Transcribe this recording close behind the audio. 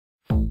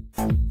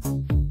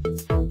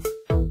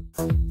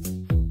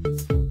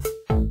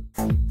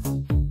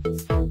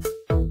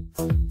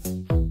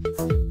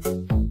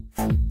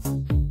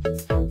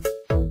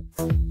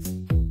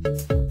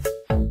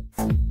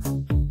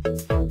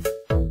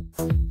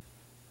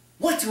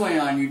What's going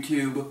on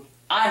YouTube?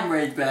 I'm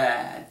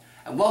RageBad,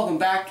 and welcome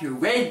back to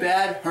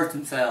RageBad Hurts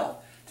Himself.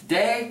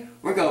 Today,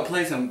 we're going to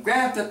play some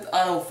Grand Theft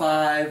Auto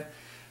 5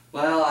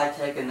 while I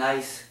take a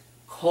nice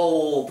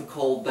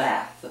cold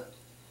bath.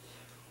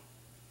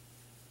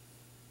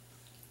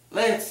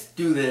 Let's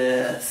do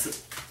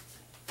this.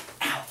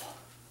 Ow.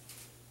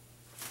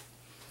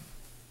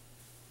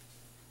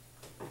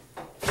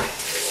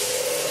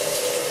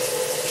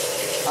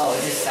 Oh,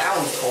 it just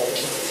sounds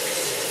cold.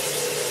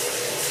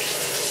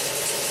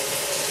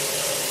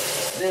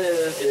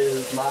 This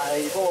is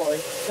my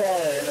voice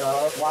set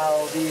up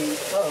while the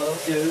tub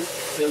is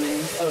filling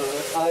up.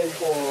 I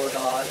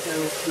forgot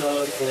to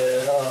plug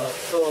it up,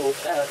 so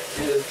that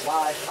is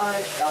why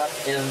I got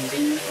in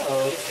the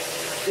tub.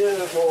 If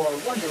you're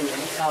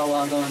wondering how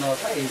I'm gonna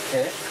play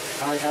it,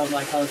 I have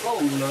my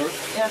controller in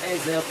a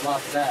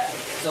Ziploc bag,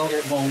 so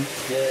it won't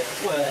get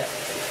wet.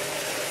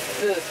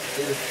 This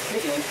is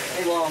taking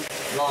a long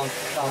time.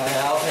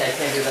 Okay, I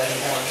can't do that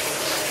anymore.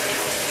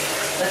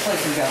 Let's play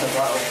some Grand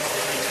Theft Auto.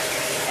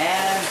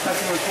 And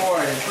pressing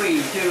record in 3,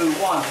 2,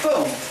 1,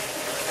 boom!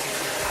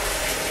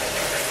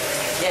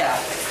 Yeah.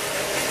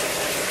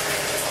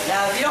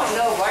 Now, if you don't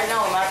know, right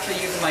now I'm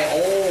actually using my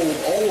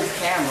old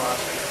camera.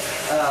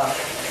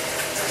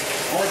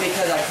 Only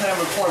because I couldn't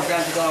record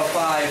Grand Theft Auto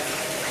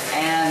 5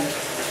 and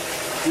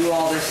do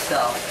all this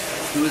stuff.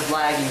 It was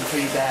lagging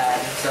pretty bad,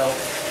 so...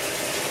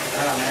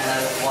 oh man,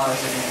 that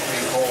water's getting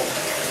pretty cold.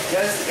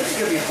 Yeah, it's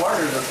gonna be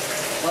harder to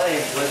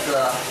play with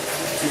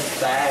this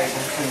bag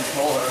and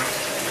controller.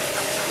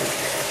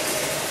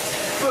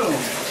 Boom!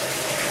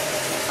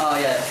 Oh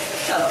yeah,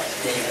 shut up,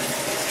 David.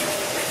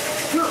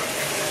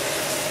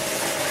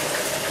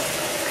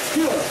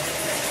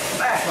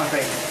 Smash my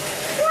face.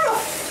 Who the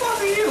fuck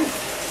are you?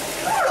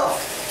 Who the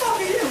fuck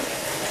are you?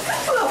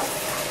 Who the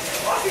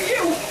fuck are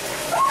you?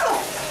 Who the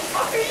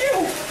fuck are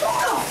you? Who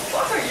the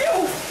fuck are you?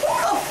 Who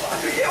the fuck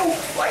are you?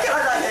 Why can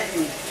I not hit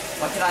you?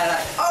 Why can I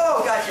not?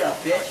 Oh, gotcha,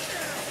 bitch.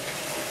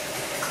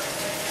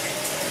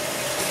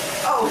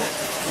 Oh,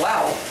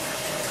 wow.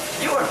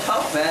 You are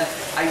tough, man.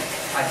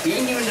 I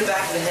beat you in the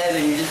back of the head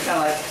and you're just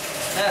kind of like,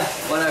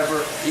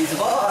 whatever, he's the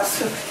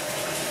boss.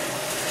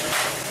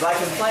 If I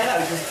complain, I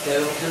would just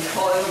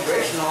call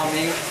immigration on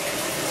me.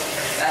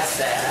 That's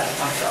sad.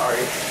 I'm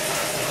sorry.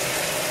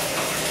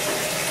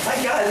 My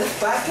God, is this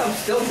bathtub's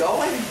still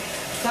going?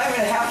 It's not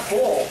even half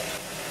full.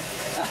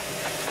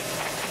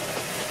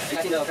 You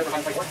guys see the paper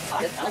fight work?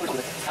 I'm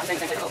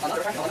saying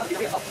another track, another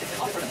video up. It's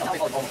on the person. Now we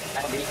call it home.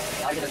 I don't really.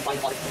 Now you can find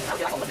the politics. Now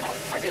I call it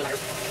I feel like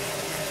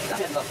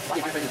that's it. The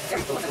body find is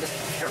scary. So let's do this.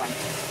 Terrifying.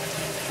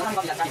 Sometimes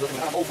I'll be that guy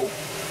looking like an old fool.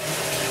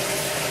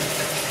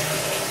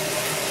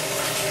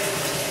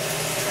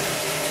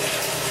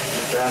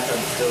 The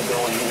bathtub's still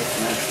going,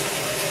 isn't it?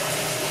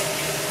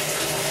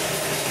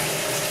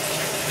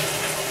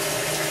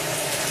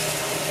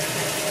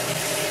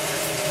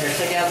 You're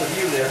checking out the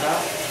view there,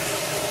 huh?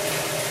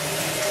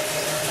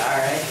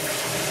 Alright.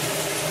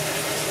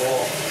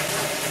 Cool.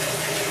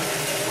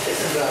 This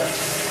is a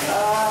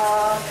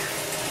suck.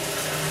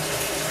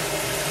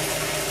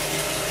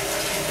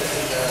 This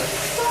is a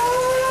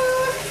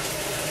suck.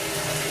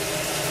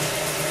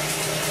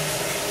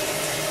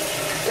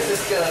 This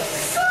is gonna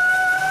suck.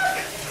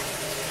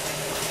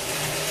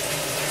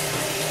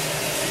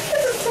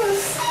 This is gonna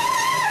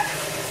suck.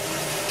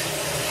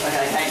 Okay,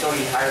 I can't go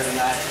any higher than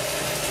that.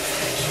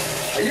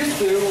 I used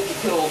to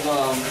until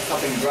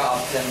something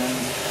dropped, and then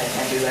I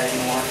can't do that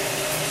anymore.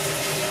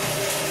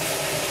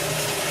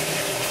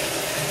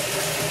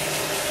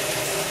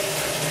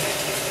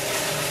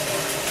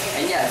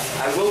 And yes,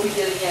 I will be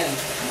getting in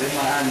with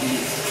my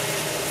undies.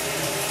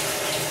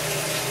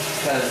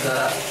 Because,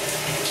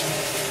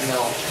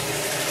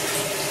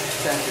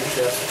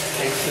 censorship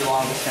takes too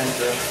long to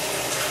censor.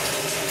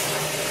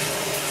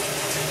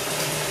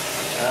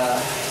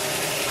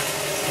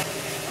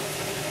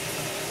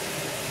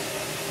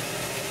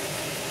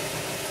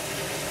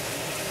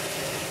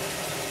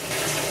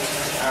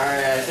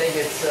 Alright, I think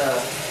it's,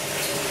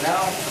 no,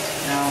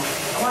 I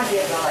want to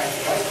get like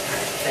right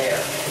there.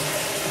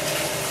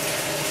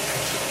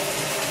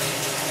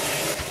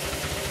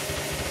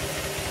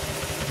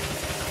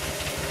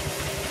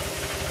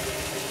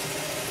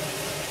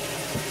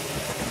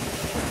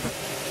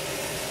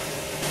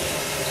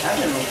 I've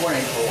been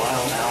recording for a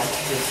while now,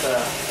 just,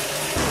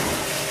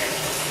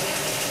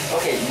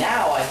 okay,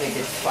 now I think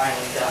it's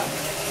finally done.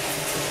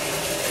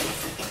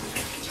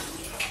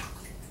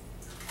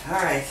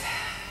 Alright.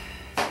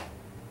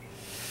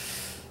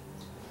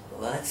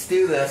 Let's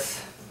do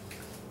this.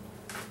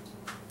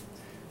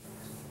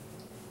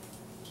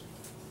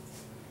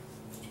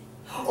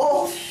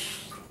 Oh,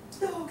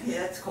 okay,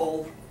 that's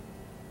cold.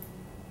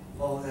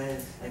 Oh, that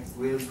is like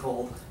really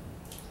cold.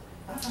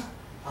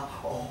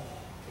 Oh,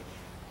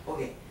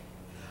 okay.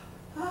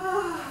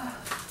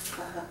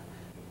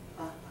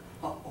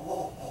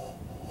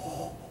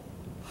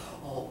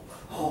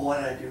 Why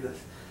did I do this?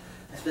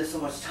 I spent so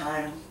much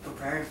time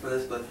preparing for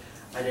this, but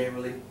I didn't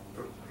really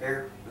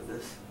prepare for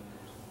this.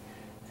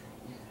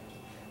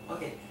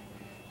 Okay.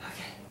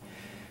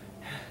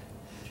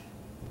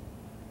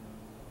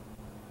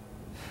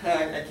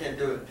 I can't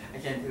do it. I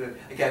can't do it.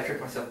 I gotta trick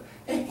myself.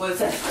 Hey, what is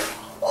that?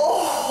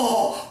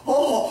 Oh,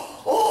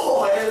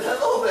 hey,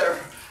 hello there.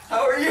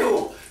 How are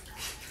you?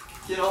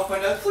 Get off my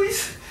neck,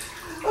 please.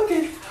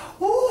 Okay.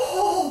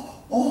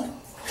 Oh,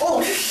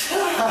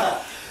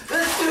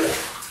 let's do it.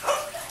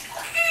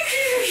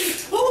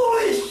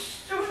 Holy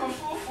shit.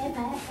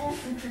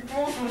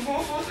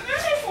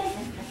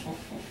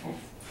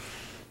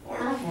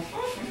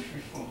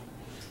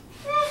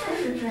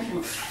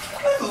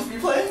 I'm supposed to be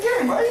playing a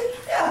game, right?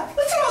 Yeah,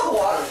 let's get out of the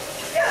water.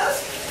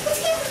 Yes,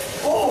 let's get...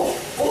 Oh,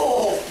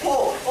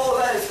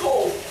 that is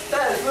cold.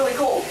 That is really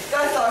cold.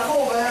 That's not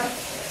cold, man.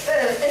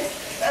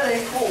 That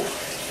ain't cold.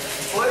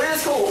 Well, it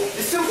is cold.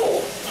 It's too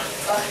cold.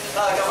 I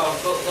got my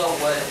foot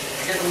wet.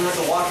 I guess I'm gonna have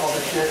to wash all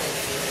this shit.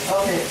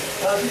 Okay.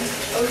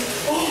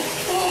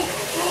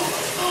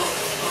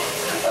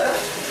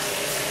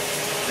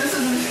 This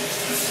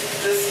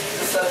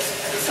sucks.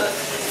 This sucks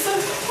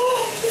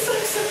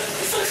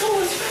so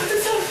much.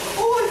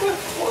 Oh my god.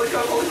 Holy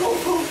crap, holy cold.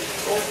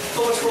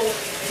 So much cold.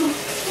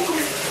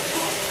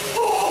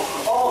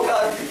 Oh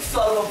god, you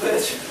son of a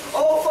bitch.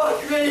 Oh fuck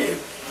me.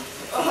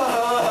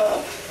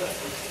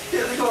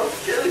 Get in the car.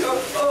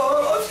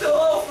 Oh, I'm still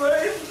off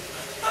frame.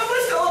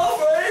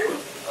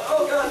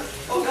 Oh god.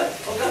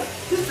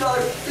 This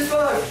time.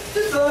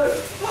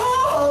 Oh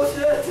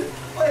shit.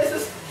 Wait,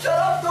 shut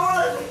up,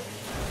 Doran.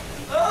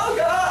 Oh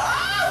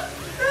god.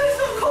 It's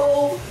so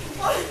cold.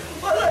 Why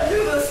did I do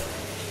this?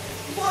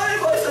 Why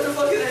am I such a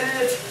fucking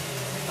idiot?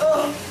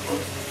 Oh,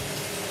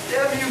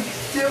 damn you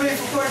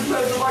for putting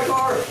flames in my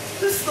car.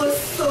 This looks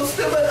so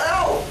stupid.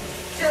 Ow!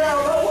 Get out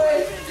of my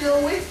way.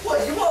 What?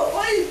 You want to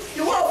fight?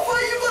 You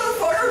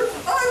motherfucker?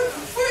 I'm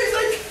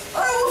freezing. I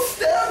will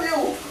stab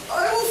you.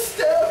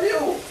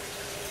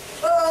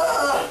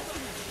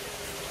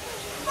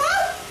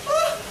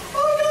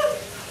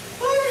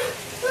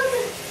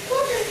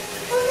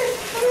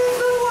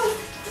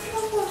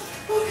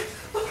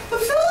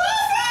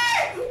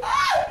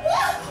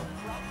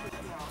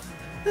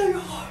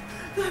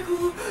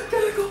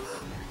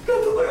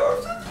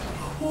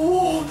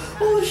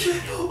 Holy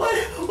shit!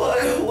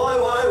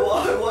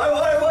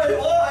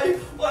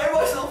 Why am I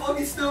so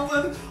fucking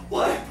stupid?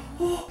 Why?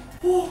 I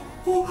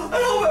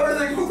hope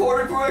everything's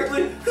recorded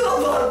correctly, because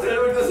I'm not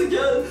doing this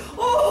again.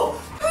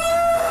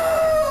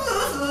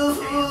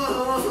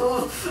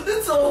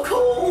 It's so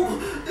cold.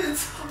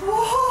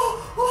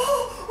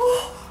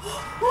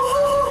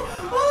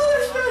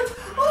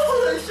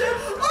 Holy shit!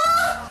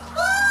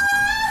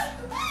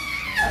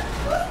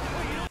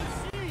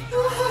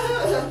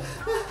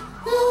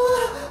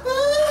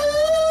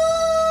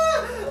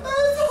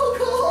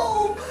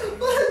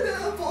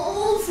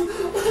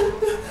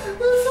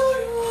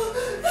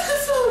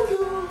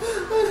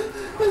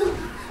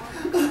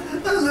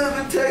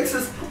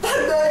 Texas,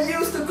 I'm not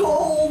used to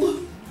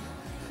cold.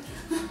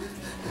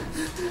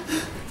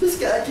 This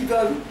guy keep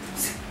on.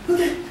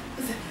 Okay.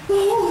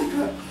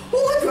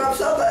 Holy crap,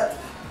 stop that.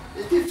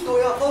 It keeps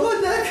going up on my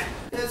neck,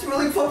 and it's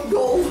really fucking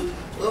cold.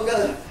 Oh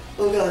god.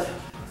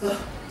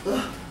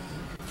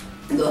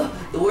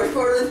 The worst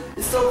part is,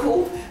 it's so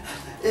cold.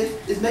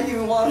 It's making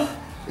me wanna.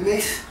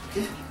 It's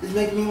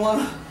making me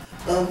wanna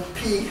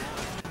pee.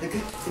 I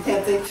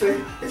can't think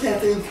straight. I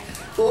can't think.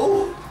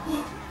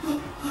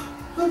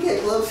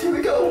 Okay, gloves, here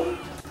we go.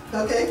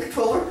 Okay,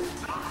 controller.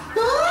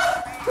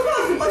 Come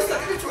on, am I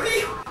stuck in a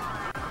tree?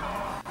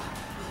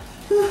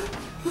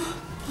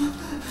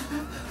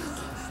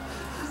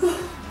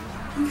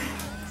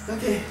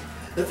 Okay,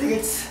 I think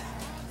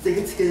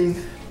it's getting,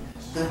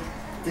 I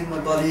think my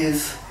body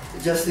is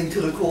adjusting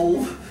to the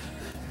cold.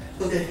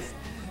 Okay.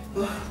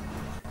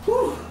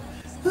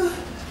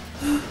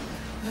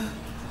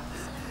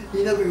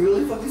 You know, be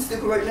really fucking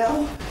stupid right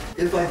now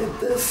if I did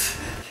this.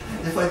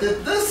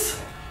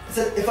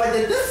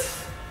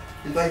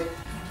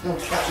 No,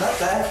 not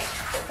that.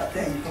 Not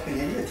that, you fucking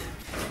idiot.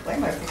 Why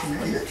am I a fucking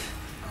idiot?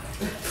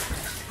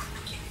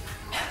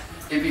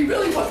 It'd be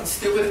really fucking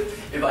stupid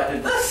if I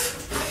did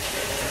this.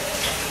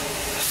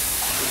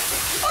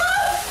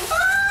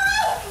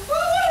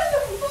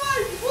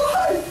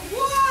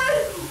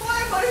 Why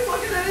am I a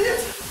fucking idiot?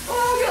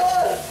 Oh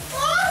god!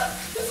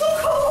 It's so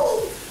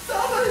cold!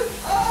 Stop it!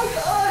 Oh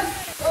god!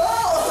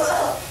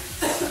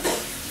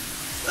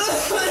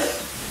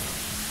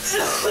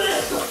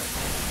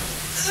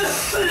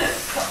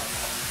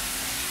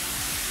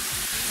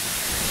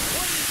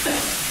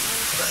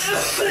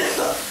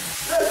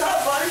 That's not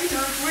funny to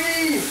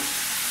breathe!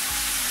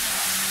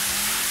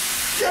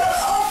 Shut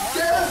up,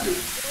 Dad!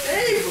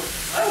 Dave!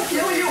 I will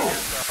kill you!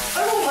 I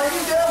will lay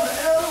you down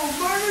and I will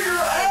murder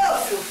your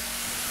ass!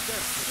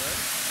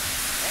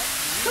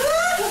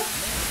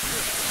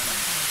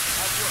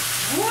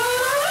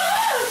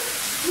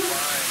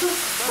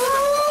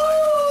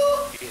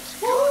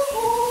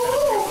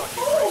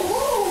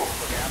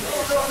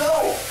 No!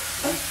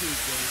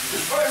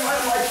 Just burn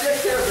my dick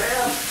here,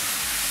 man!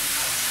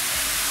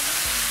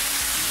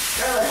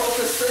 God, I hope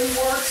this thing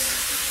works.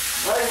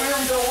 I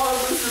really don't want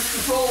to lose this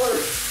controller.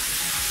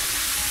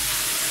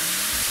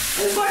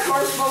 Is my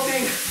car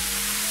smoking?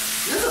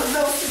 This is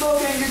no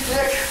smoking, you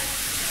dick.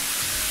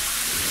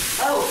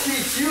 I will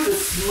teach you to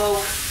smoke,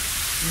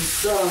 you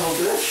son of a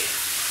bitch.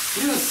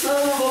 You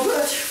son of a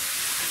bitch.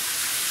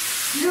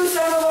 You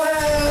son of a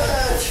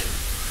bitch.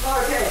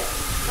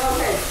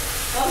 Okay.